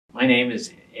My name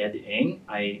is Ed Eng.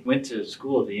 I went to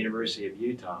school at the University of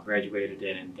Utah, graduated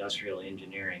in industrial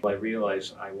engineering. I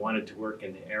realized I wanted to work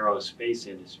in the aerospace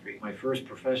industry. My first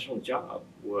professional job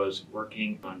was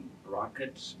working on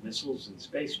rockets, missiles, and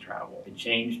space travel. I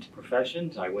changed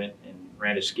professions. I went and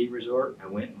ran a ski resort. I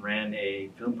went and ran a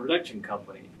film production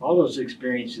company. All those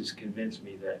experiences convinced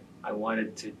me that I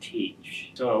wanted to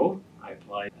teach. So I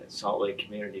applied at Salt Lake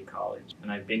Community College,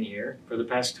 and I've been here for the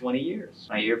past 20 years.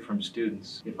 I hear from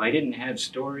students, if I didn't have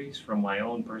stories from my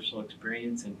own personal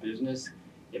experience in business,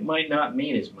 it might not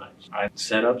mean as much. I've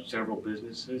set up several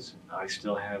businesses. I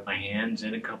still have my hands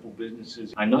in a couple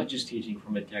businesses. I'm not just teaching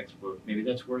from a textbook. Maybe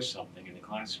that's worth something in the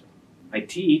classroom. I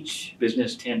teach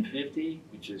Business 1050,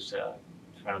 which is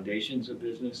foundations of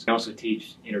business. I also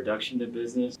teach Introduction to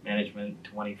Business, Management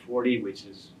 2040, which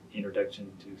is Introduction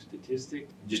to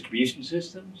Statistics, Distribution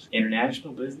Systems,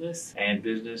 International Business, and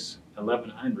Business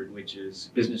 1100, which is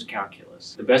Business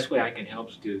Calculus. The best way I can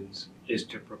help students is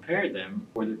to prepare them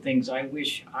for the things I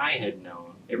wish I had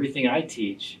known. Everything I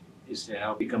teach is to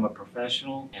help become a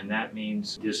professional, and that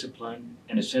means discipline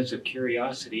and a sense of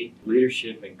curiosity,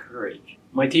 leadership, and courage.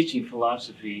 My teaching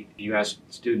philosophy, if you ask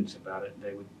students about it,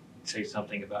 they would say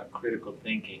something about critical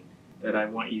thinking, that I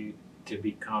want you to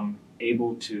become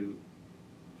able to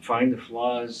find the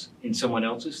flaws in someone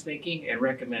else's thinking and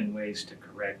recommend ways to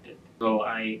correct it. So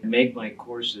I make my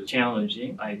courses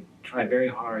challenging. I try very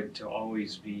hard to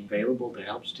always be available to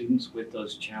help students with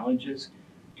those challenges.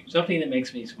 Something that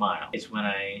makes me smile is when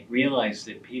I realize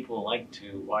that people like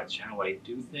to watch how I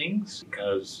do things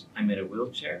because I'm in a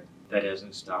wheelchair. That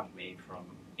hasn't stopped me from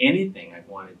anything I've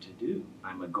wanted to do.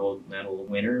 I'm a gold medal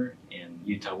winner in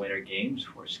Utah Winter Games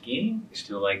for skiing. I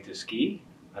still like to ski.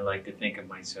 I like to think of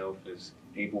myself as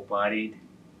able-bodied.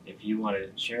 If you want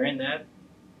to share in that,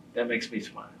 that makes me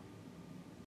smile.